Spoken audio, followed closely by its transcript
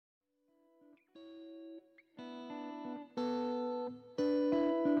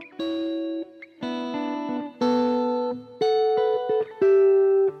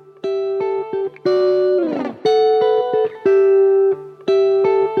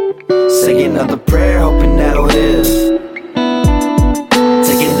Say another prayer, hoping that'll heal.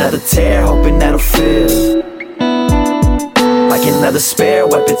 Take another tear, hoping that'll feel like another spare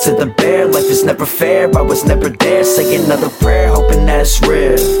weapon to the bear. Life is never fair, I was never there. Say another prayer, hoping that it's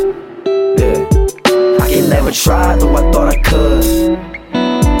real. Yeah, I can never try, though I thought I could.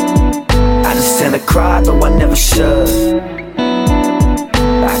 I just tend to cry, though I never should.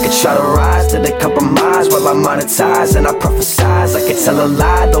 I could try to rise to the compromise while I monetize and I prophesize. I could tell a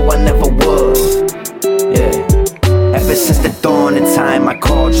lie, though I never would. Yeah. Ever since the dawn of time, I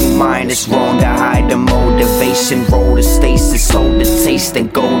called you mine. It's wrong to hide the motivation. Roll to stasis, hold the taste,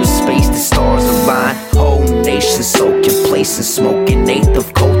 and go to space. The stars align, whole nation so complacent. Smoking eighth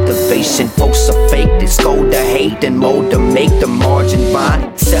of cultivation. Folks are fake, it's gold to hate and mold to make the margin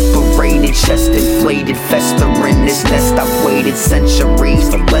vine. Separated, chest inflated, festering this nest. I've waited centuries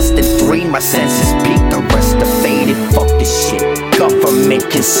for less than 3. My senses peaked, the rest are faded. Fuck this shit. Government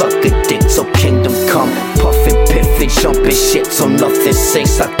can suck a dick till kingdom come. Puffin', piffin', jumpin' shit till nothing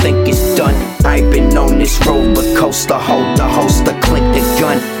sinks. I think it's done. I've been on this roller coaster, hold the holster, clink the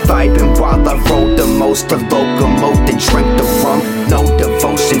gun. Vibing while I roll the most, to locomote and drink the rum. No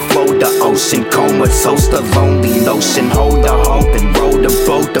devotion, flow the ocean, comatose the lonely notion. Hold the hope and roll the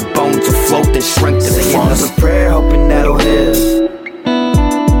boat, the bone to float and shrink the funds. Say another prayer, hoping that'll heal.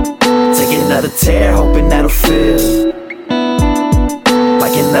 Take another tear, hoping that'll feel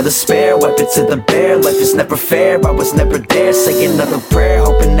like another spare weapon to the bear. Life is never fair, I was never there. Say another prayer,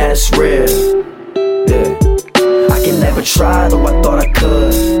 hoping that it's real. Yeah, I can never try, though I thought I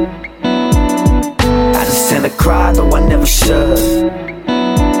could. I just tend to cry, though I never should.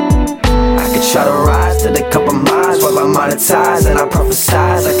 I could try to rise to the compromise while I monetize and I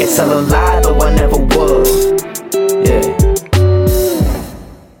prophesize. I can tell a lie,